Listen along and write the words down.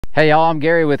Hey y'all, I'm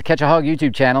Gary with the Catch a Hog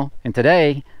YouTube channel, and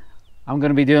today I'm going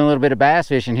to be doing a little bit of bass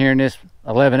fishing here in this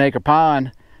 11-acre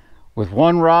pond with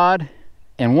one rod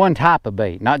and one type of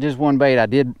bait, not just one bait.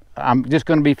 I'm just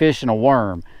going to be fishing a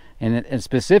worm, and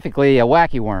specifically a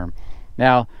wacky worm.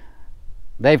 Now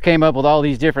they've came up with all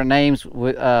these different names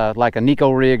with like a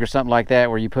Nico rig or something like that,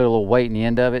 where you put a little weight in the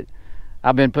end of it.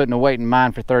 I've been putting a weight in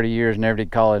mine for 30 years, never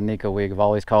did call it a Nico rig. I've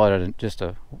always called it just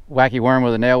a wacky worm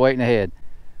with a nail weight in the head.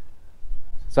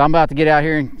 So I'm about to get out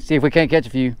here and see if we can't catch a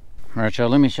few. All right, y'all,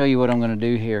 let me show you what I'm gonna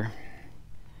do here.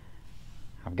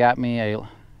 I've got me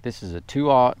this is a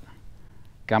 2/0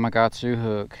 Gamakatsu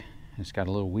hook. It's got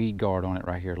a little weed guard on it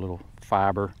right here, a little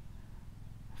fiber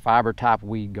type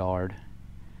weed guard.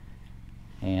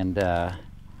 And I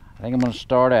think I'm gonna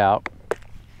start out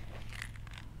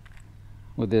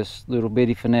with this little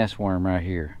bitty finesse worm right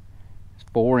here. It's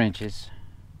 4 inches,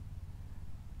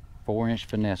 4-inch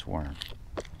finesse worm.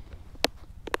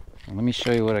 Let me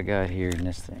show you what I got here in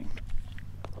this thing.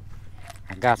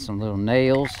 I got some little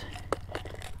nails.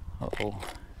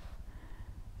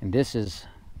 And this is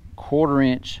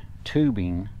 1/4-inch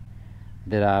tubing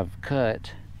that I've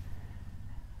cut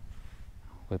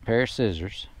with a pair of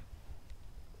scissors.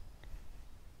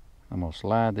 I'm gonna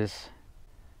slide this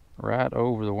right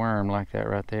over the worm like that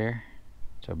right there.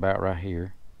 It's about right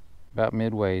here, about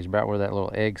midway, is about where that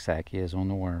little egg sac is on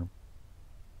the worm.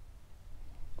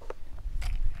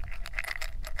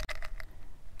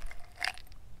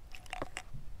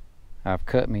 I've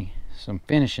cut me some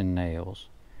finishing nails,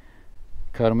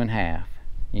 cut them in half.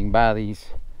 You can buy these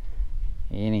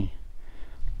any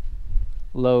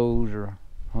Lowe's or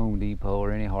Home Depot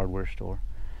or any hardware store.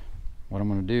 What I'm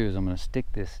going to do is I'm going to stick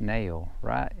this nail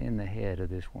right in the head of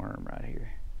this worm right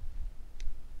here.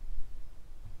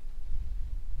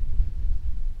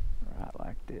 Right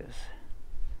like this.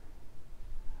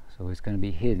 So it's going to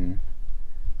be hidden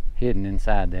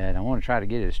inside that. I want to try to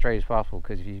get it as straight as possible,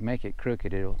 because if you make it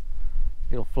crooked, it'll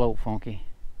float funky.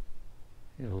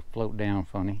 It'll float down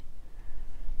funny.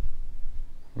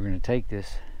 We're going to take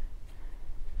this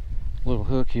little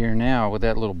hook here now with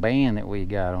that little band that we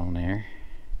got on there,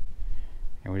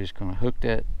 and we're just going to hook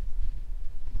that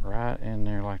right in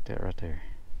there like that right there.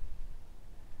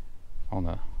 On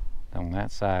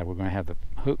that side, we're going to have the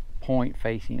hook point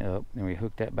facing up, and we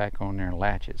hook that back on there and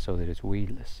latch it so that it's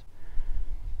weedless.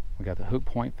 We got the hook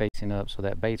point facing up, so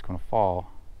that bait's going to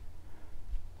fall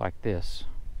like this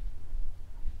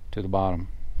to the bottom,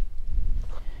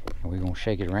 and we're going to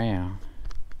shake it around,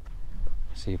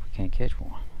 see if we can't catch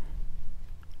one.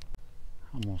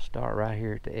 I'm going to start right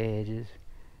here at the edges,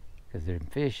 because the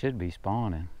fish should be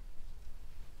spawning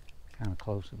kind of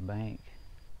close to the bank.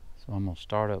 So I'm going to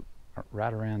start up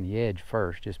right around the edge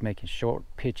first, just making short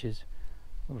pitches,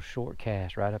 little short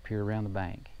casts right up here around the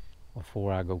bank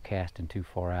before I go casting too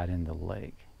far out into the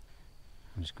lake.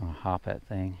 I'm just going to hop that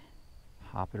thing,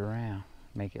 hop it around,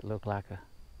 make it look like a,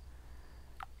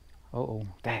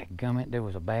 dadgummit, there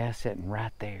was a bass sitting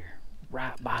right there,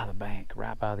 right by the bank,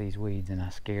 right by these weeds, and I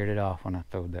scared it off when I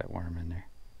throwed that worm in there.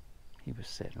 He was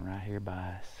sitting right here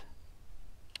by us.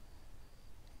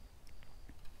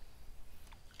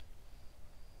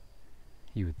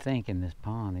 You would think in this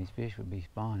pond these fish would be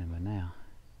spawning, but now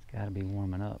it's got to be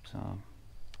warming up some.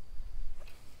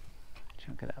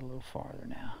 Chunk it out a little farther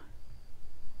now.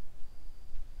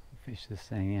 Fish this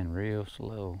thing in real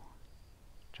slow.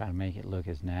 Try to make it look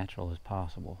as natural as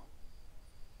possible.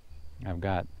 I've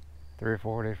got 3 or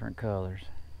 4 different colors,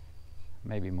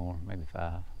 maybe more, maybe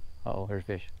 5. Uh-oh, there's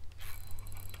fish.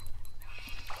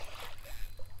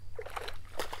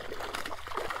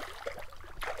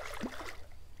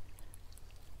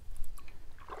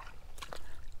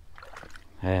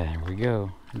 There we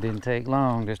go. It didn't take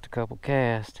long, just a couple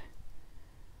casts.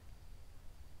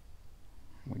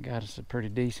 We got us a pretty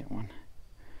decent one.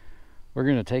 We're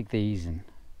going to take these and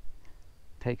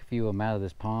take a few of them out of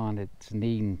this pond. It's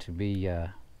needing to be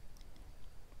there's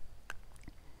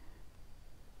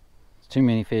too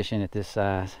many fish in it this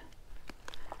size.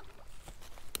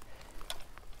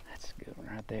 That's a good one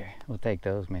right there. We'll take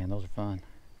those, man. Those are fun.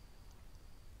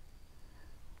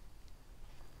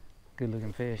 Good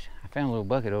looking fish. I found a little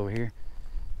bucket over here.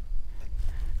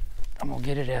 I'm gonna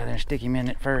get it out there and stick him in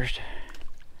it first.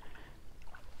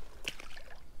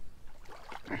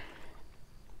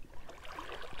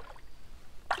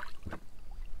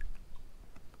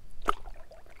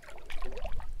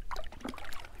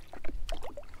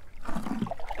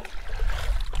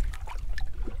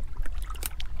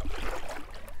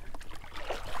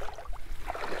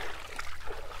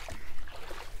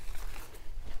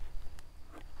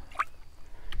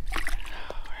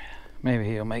 Maybe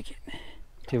he'll make it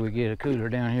till we get a cooler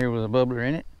down here with a bubbler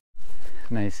in it.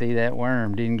 Now you see that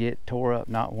worm didn't get tore up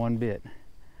not one bit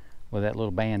with that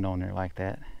little band on there like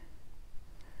that.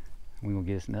 We're gonna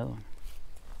get us another one.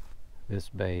 This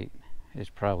bait is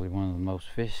probably one of the most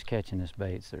fish catchingest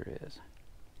baits there is.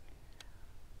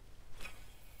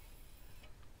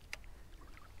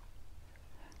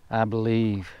 I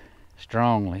believe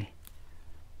strongly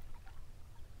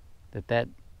that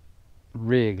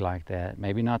rig like that,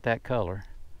 maybe not that color,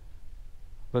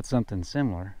 but something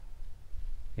similar,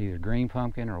 either green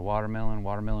pumpkin or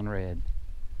watermelon red,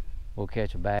 will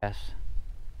catch a bass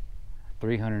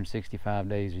 365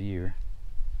 days a year.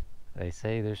 They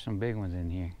say there's some big ones in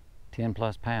here, 10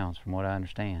 plus pounds from what I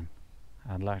understand.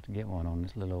 I'd like to get one on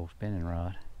this little old spinning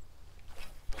rod.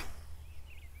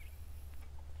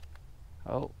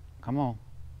 Oh, come on.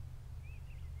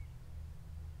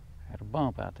 Had a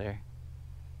bump out there.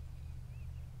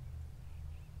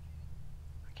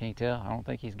 I can't tell. I don't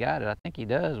think he's got it. I think he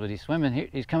does, but he's swimming here.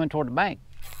 He's coming toward the bank.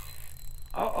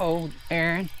 Uh-oh,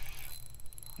 Aaron.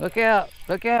 Look out,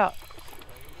 look out.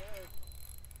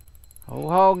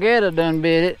 Old Hoggetta done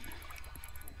bit it.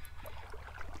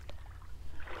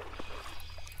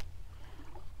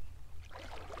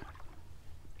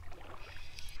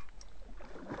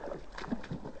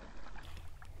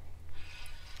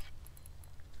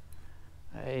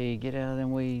 Hey, get out of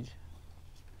them weeds.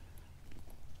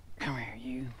 Come here,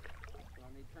 you. Do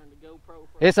I need to turn the GoPro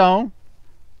first? It's on.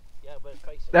 Yeah, but it's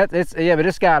facing. Yeah, but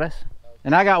it's got us.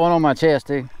 And I got one on my chest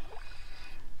too.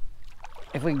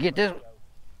 If we can get this,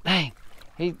 dang,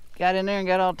 he got in there and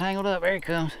got all tangled up. There he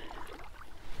comes.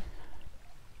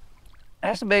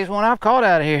 That's the biggest one I've caught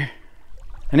out of here.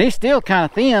 And he's still kind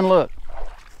of thin, look.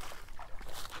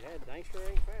 Yeah, dang sure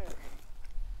ain't fat.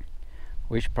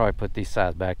 We should probably put these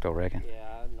sides back though, reckon.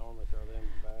 Yeah, I normally throw them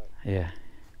back. Yeah.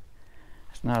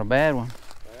 It's not a bad one.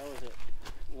 Well, is it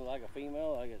look like a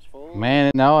female, like it's full?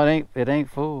 Man, no, it ain't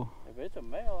full. If it's a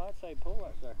male, I'd say pull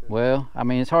that sucker. Well, I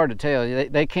mean, it's hard to tell.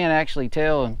 They can't actually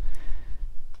tell, and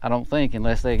I don't think,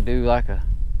 unless they do like a...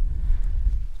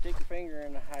 Stick your finger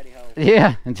in the hidey hole.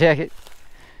 Yeah, and check it.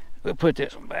 We'll put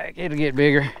this one back. It'll get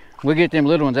bigger. We'll get them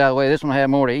little ones out of the way. This one will have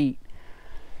more to eat.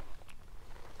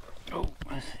 Oh,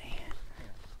 let's see.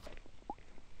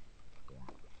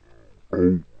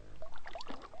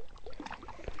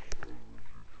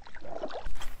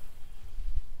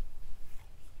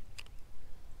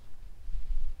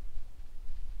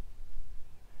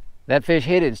 That fish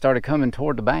hit it and started coming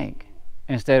toward the bank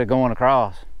instead of going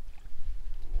across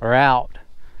or out.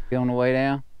 On the way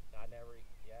down? I never,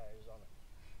 yeah, it was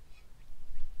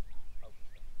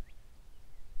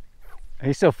on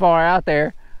He's so far out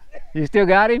there. You still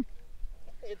got him?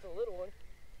 It's a little one.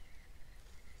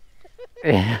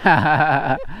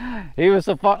 Yeah. He was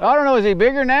so far. I don't know, is he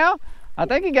bigger now? I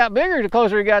think he got bigger the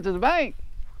closer he got to the bank.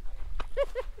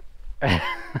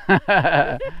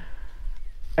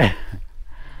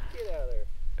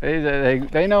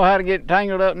 They know how to get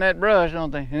tangled up in that brush,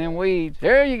 don't they? And them weeds.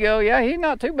 There you go. Yeah, he's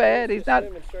not too bad. He's not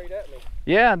swimming straight at me.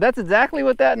 Yeah, that's exactly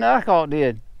what that knockout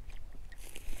did.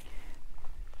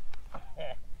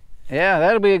 Yeah,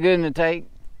 that'll be a good one to take.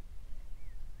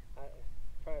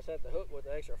 Trying to set the hook with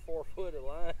the extra 4 foot of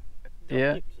line.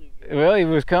 Yeah. Well, he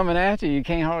was coming at you. You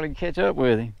can't hardly catch up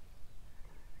with him.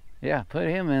 Yeah, put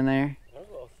him in there. That was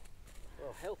a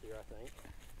little healthier, I think.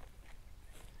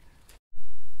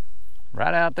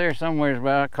 Right out there somewhere is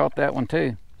where I caught that one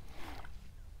too.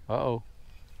 Uh-oh.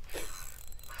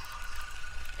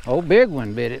 Oh, big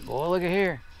one bit it. Boy, look at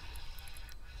here.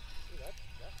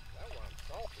 That one's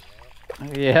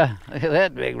salty, man. Yeah, look at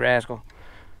that big rascal.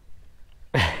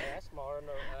 Yeah, that's smaller than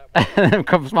that one.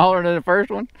 Come smaller than the first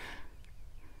one?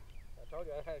 I told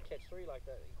you I had to catch 3 like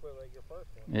that, equivalent to your first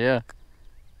one. Yeah.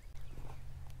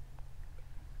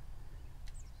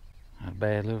 Not a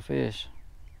bad little fish.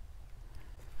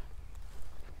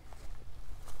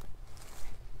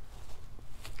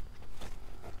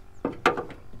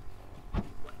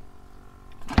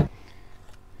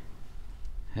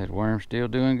 That worm's still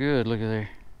doing good, look at there.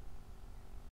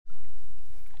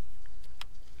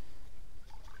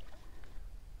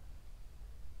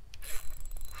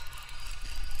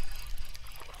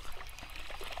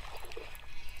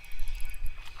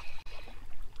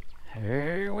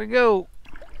 Here we go.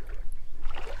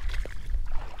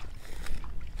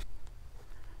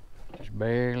 Just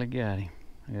barely got him.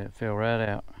 Yeah, it fell right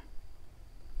out.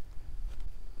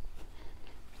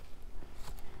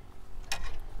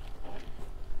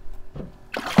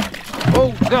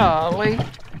 Oh, golly.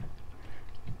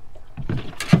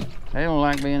 They don't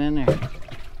like being in there.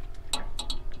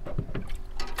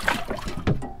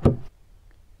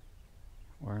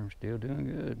 Worm's still doing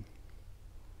good.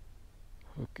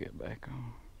 Hook it back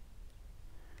on.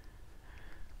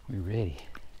 We ready.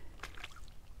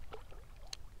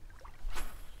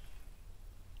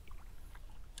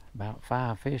 About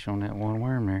 5 fish on that one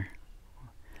worm there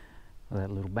with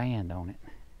that little band on it.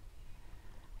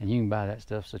 And you can buy that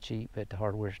stuff so cheap at the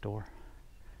hardware store.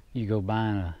 You go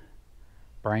buying a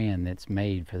brand that's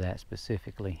made for that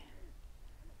specifically,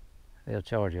 they'll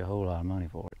charge you a whole lot of money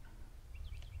for it.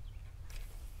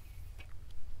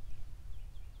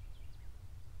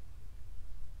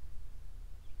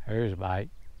 There's a bite.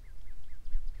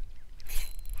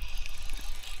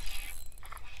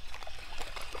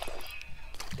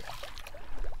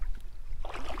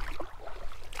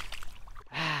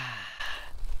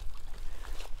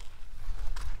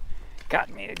 Got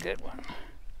me a good one.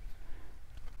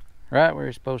 Right where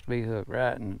it's supposed to be hooked,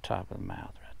 right in the top of the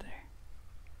mouth right there.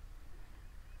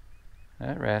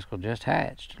 That rascal just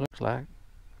hatched, looks like.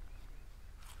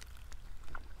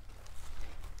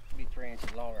 Be 3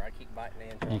 inches longer. I keep biting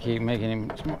in. You keep making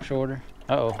him shorter.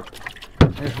 Uh-oh.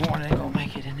 There's one that ain't gonna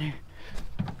make it in there.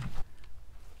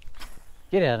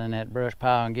 Get out in that brush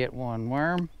pile and get one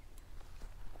worm.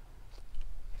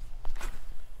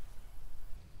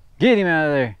 Get him out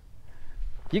of there.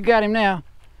 You got him now.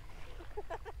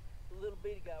 Little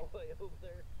bitty guy way over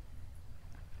there.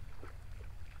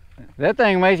 That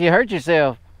thing makes you hurt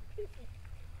yourself.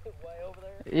 Way over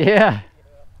there? Yeah.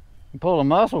 You pull a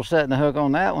muscle setting the hook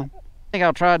on that one. I think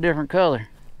I'll try a different color.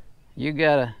 You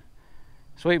got a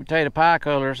sweet potato pie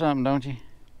color or something, don't you?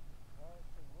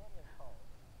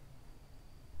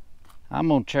 I'm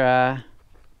gonna try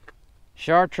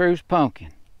chartreuse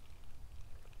pumpkin.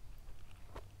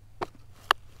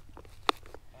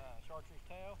 Chartreuse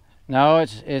tail? No,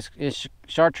 it's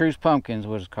chartreuse pumpkins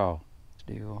what it's called.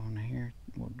 Let's do on here.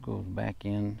 We'll go back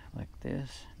in like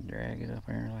this, drag it up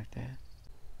there like that.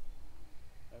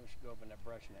 Maybe we should go up in that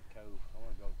brush in that cove. I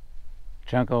want to go.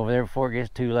 Chunk over there before it gets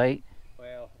too late.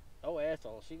 Well, oh,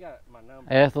 Ethel, she got my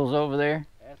number. Ethel's over there.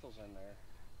 Ethel's in there.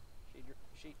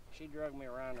 She drug me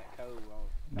around that cove.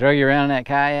 Drug you around in that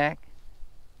kayak?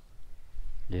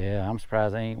 Yeah, I'm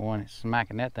surprised there ain't one that's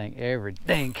smacking that thing every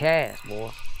dang cast, boy.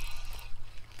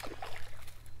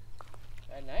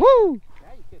 Hey, now, Woo!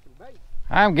 now you kicking bait.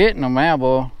 I'm getting them now,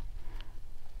 boy.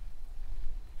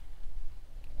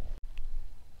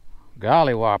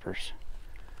 Golly whoppers.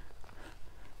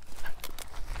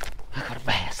 Look what a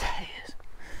bass that is.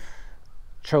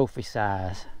 Trophy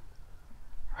size.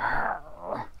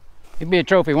 He'll be a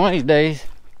trophy one of these days.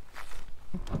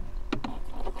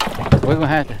 We're gonna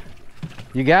have to.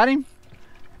 You got him?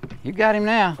 You got him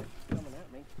now. Coming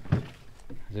at me.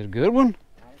 Is it a good one?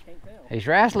 I can't tell. He's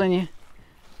wrestling you.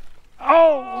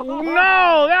 Oh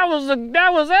no! That was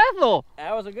Ethel.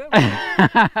 That was a good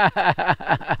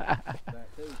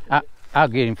one. I'll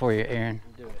get him for you, Aaron.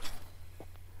 Do it.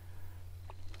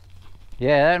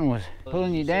 Yeah, that one was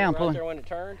pulling you down. Right Pulling. there when it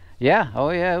turned? Yeah. Oh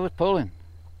yeah, it was pulling.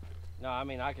 No, I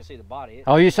mean I can see the body.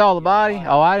 Oh, you saw the body?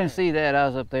 Oh, I didn't see that. I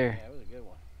was up there. Yeah, it was a good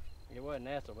one. It wasn't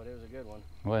Ethel, but it was a good one.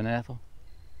 Wasn't Ethel?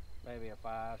 Maybe a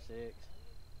 5, 6.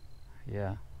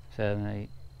 Yeah, 7, 8.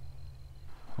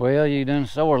 Well, you done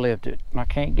sore lipped it. I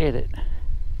can't get it. That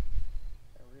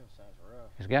reel sounds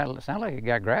rough. It sounds like it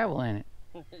got gravel in it.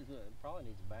 It probably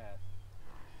needs a bath.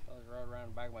 I was riding around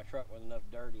the back of my truck with enough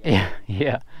dirty.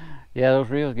 Yeah. Those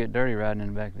reels get dirty riding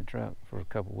in the back of the truck for a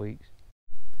couple weeks.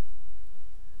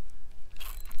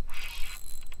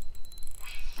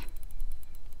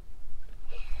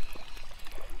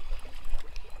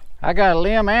 I got a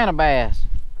limb and a bass.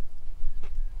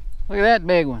 Look at that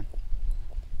big one.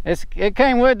 It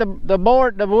came with the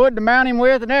board, the wood to mount him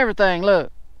with and everything,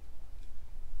 look.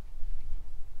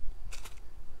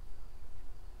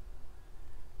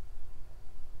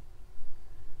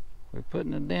 We're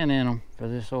putting a dent in them for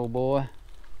this old boy.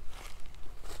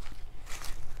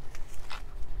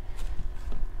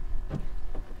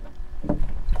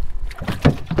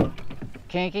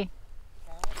 Kinky?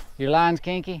 Your line's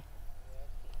kinky?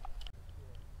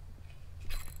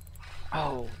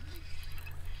 Oh.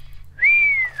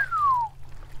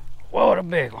 What a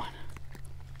big one.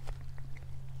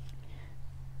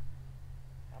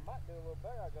 I might do a little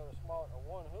better. I go to small or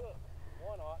one hook,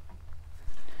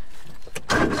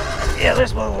 1/0. Yeah,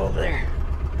 let's move over there.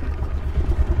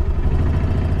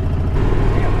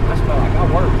 Damn, I smell like I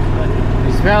worked today.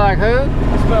 You smell like who?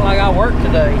 I smell like I worked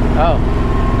today. Oh.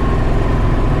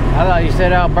 I thought you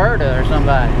said Alberta or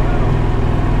somebody.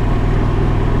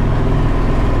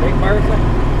 Big Bertha?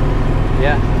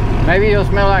 Yeah. Maybe you'll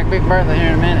smell like Big Bertha here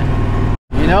in a minute.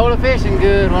 You know the fishing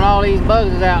good when all these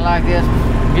bugs is out like this.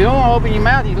 If you don't want to open your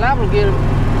mouth, you're liable to get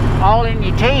them all in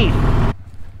your teeth.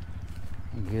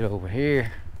 Get over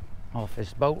here off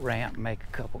this boat ramp and make a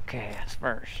couple casts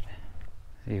first.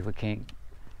 See if we can't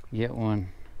get one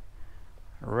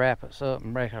to wrap us up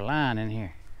and break our line in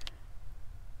here.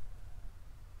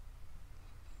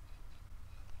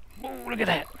 Oh, look at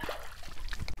that.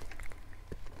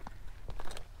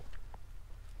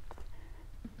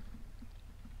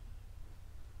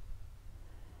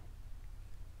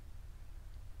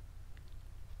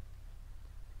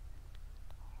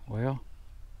 Well,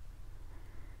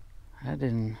 that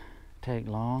didn't take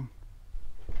long.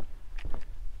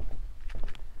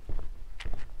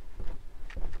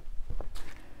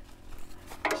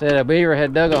 Said a beaver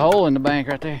had dug a hole in the bank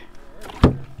right there.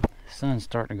 The sun's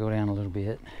starting to go down a little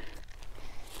bit,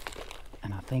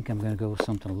 and I think I'm going to go with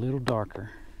something a little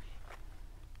darker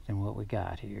than what we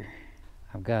got here.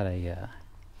 I've got a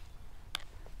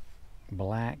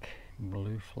black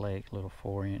blue flake little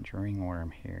 4-inch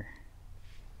ringworm here.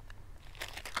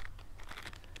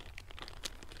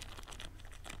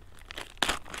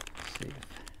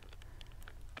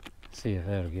 See if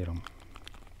that'll get them.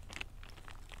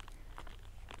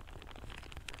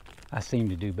 I seem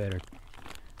to do better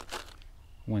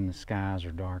when the skies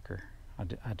are darker.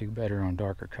 I do better on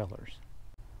darker colors.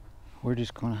 We're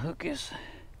just going to hook this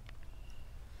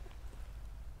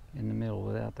in the middle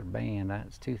without the band.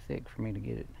 It's too thick for me to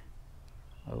get it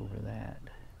over that.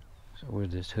 So we'll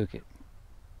just hook it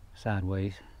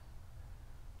sideways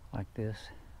like this,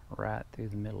 right through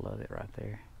the middle of it right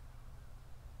there.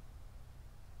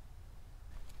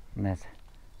 And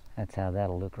that's how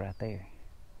that'll look right there.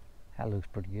 That looks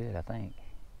pretty good, I think.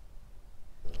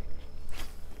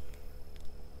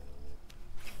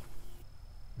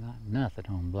 Nothing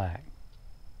on black.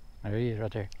 There he is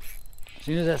right there. As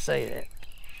soon as I say that.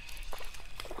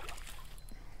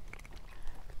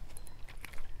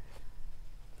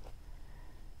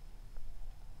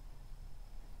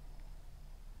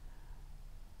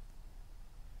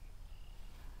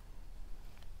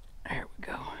 There we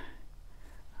go.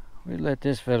 We'll let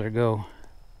this fella go.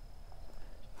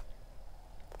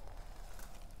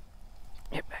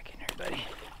 Get back in there, buddy.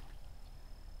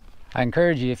 I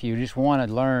encourage you, if you just want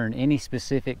to learn any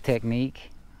specific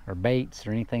technique or baits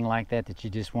or anything like that that you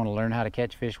just want to learn how to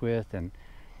catch fish with, and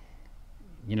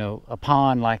you know, a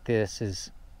pond like this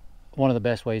is one of the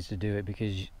best ways to do it,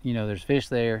 because you know there's fish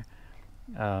there,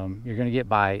 you're going to get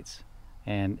bites,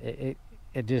 and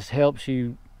it just helps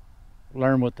you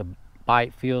learn what the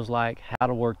bite feels like, how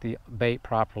to work the bait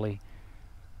properly,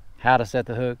 how to set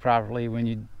the hook properly when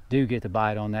you do get the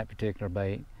bite on that particular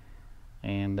bait,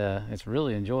 and it's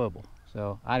really enjoyable.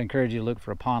 So I'd encourage you to look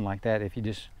for a pond like that if you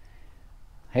just,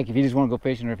 heck, if you just want to go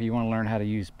fishing, or if you want to learn how to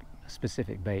use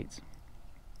specific baits.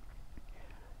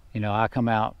 You know, I come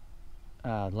out,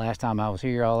 last time I was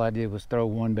here, all I did was throw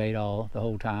one bait the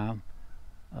whole time,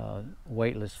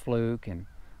 weightless fluke, and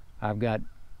I've got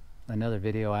another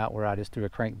video out where I just threw a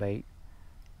crankbait,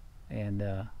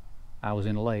 and I was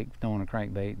in a lake throwing a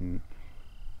crankbait, and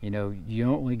you know,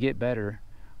 you only get better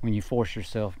when you force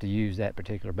yourself to use that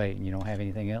particular bait and you don't have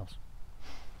anything else.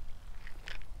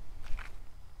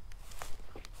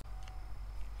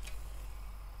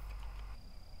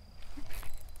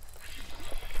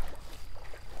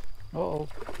 Uh-oh.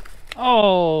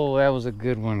 Oh, that was a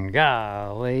good one.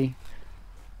 Golly.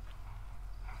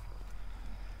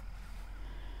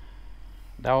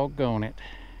 Doggone it.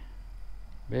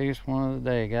 Biggest one of the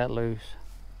day got loose.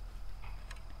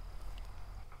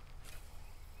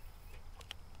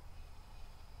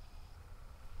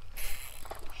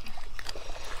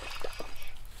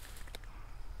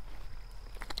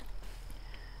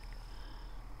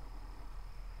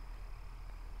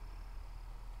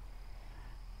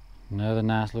 Another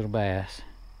nice little bass.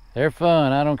 They're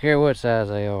fun. I don't care what size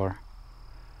they are.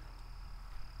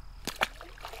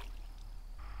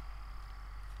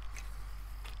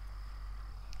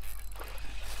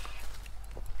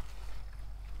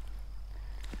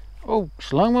 Oh,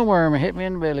 slung my worm and hit me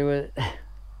in the belly with it.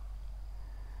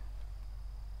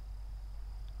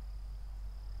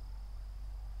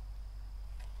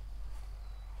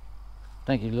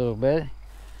 Thank you, little buddy.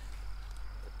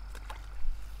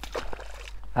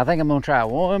 I think I'm gonna try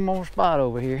one more spot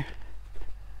over here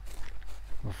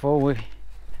before we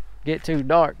get too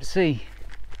dark to see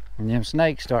and them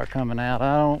snakes start coming out.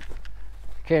 I don't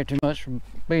care too much for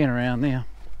being around them.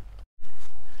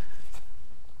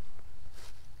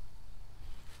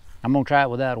 I'm gonna try it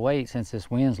without weight since this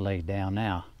wind's laid down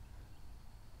now.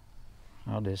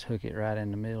 I'll just hook it right in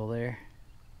the middle there.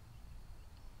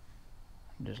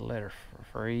 Just let her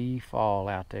free fall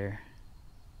out there.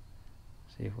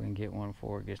 See if we can get one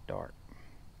before it gets dark.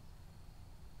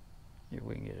 If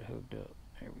we can get it hooked up.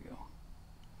 There we go.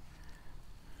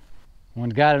 One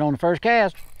got it on the first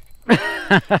cast.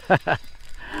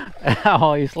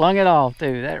 Oh, he slung it off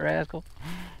too, that rascal.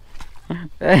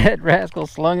 That rascal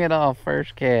slung it off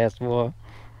first cast, boy.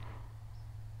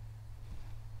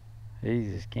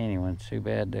 He's a skinny one. Too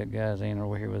bad that guy's ain't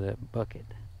over here with that bucket.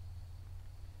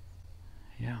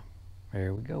 Yeah,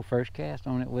 there we go. First cast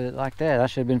on it with it like that. I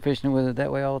should have been fishing with it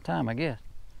that way all the time, I guess.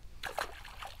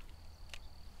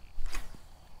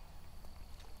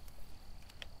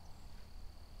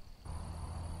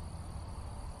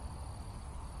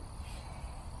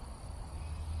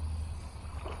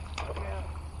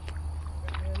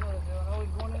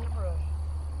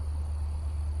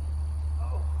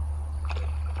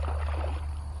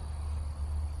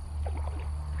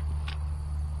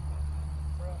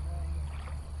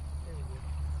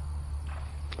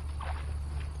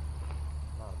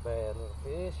 Bad little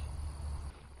fish.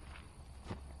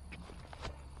 I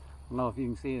don't know if you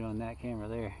can see it on that camera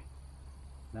there.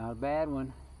 Not a bad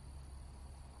one.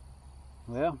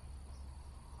 Well,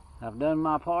 I've done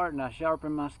my part and I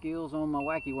sharpened my skills on my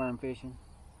wacky worm fishing.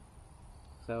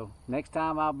 So next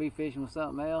time I'll be fishing with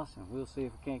something else and we'll see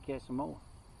if we can't catch some more.